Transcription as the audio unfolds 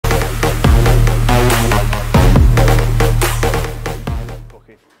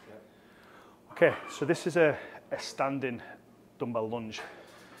Okay, so this is a standing dumbbell lunge.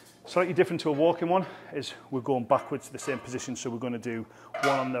 Slightly different to a walking one is we're going backwards to the same position. So we're going to do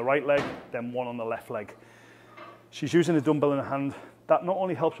one on the right leg, then one on the left leg. She's using a dumbbell in her hand. That not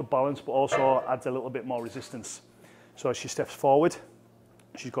only helps with balance, but also adds a little bit more resistance. So as she steps forward,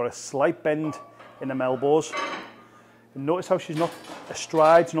 she's got a slight bend in them elbows. And notice how she's not, her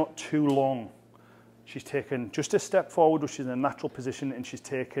stride's not too long. She's taken just a step forward, which is in a natural position, and she's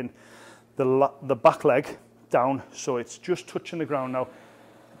taken the back leg down, so it's just touching the ground. Now,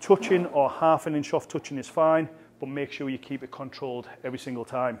 touching or half an inch off touching is fine, but make sure you keep it controlled every single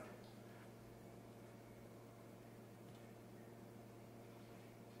time.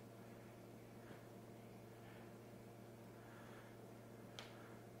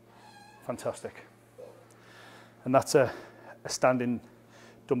 Fantastic. And that's a standing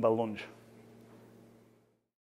dumbbell lunge.